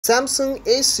Samsung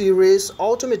A series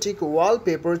automatic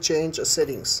wallpaper change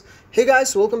settings. Hey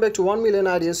guys, welcome back to 1 Million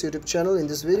Ideas YouTube channel. In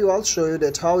this video I'll show you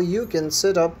that how you can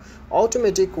set up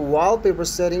automatic wallpaper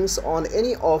settings on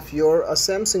any of your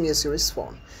Samsung A series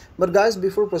phone. But guys,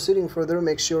 before proceeding further,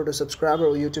 make sure to subscribe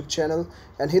our YouTube channel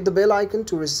and hit the bell icon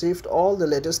to receive all the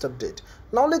latest update.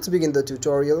 Now let's begin the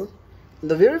tutorial.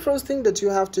 The very first thing that you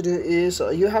have to do is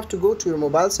you have to go to your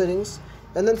mobile settings,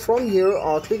 and then from here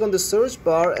click on the search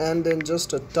bar and then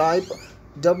just type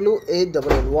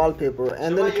W888 wallpaper,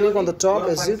 and then click on the top.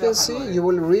 As you can see, you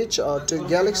will reach to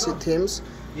Galaxy themes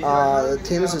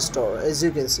store, as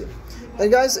you can see. And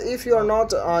guys, if you are not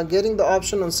getting the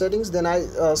option on settings, then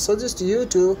I suggest you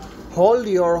to hold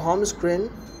your home screen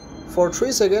for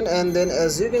 3 seconds, and then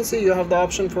as you can see, you have the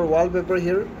option for wallpaper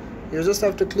here. You just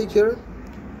have to click here,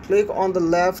 click on the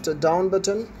left down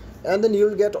button, and then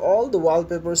you'll get all the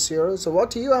wallpapers here. So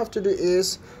what you have to do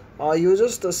is you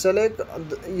just select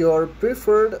your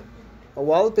preferred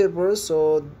wallpaper.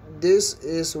 So this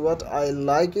is what I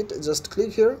like it. Just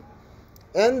click here,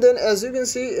 and then as you can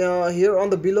see here on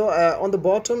the below on the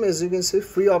bottom, as you can see,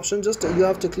 free option, just you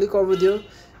have to click over there,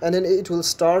 and then it will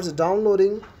start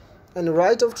downloading. And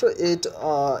right after it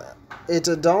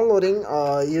downloading,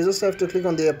 you just have to click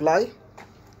on the apply.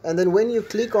 And then when you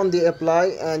click on the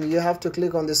apply, and you have to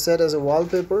click on the set as a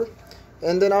wallpaper,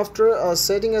 and then after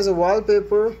setting as a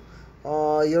wallpaper,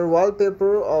 your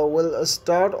wallpaper will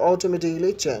start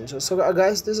automatically change. So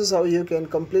guys, this is how you can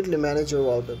completely manage your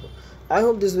wallpaper. I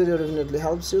hope this video definitely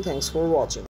helps you. Thanks for watching.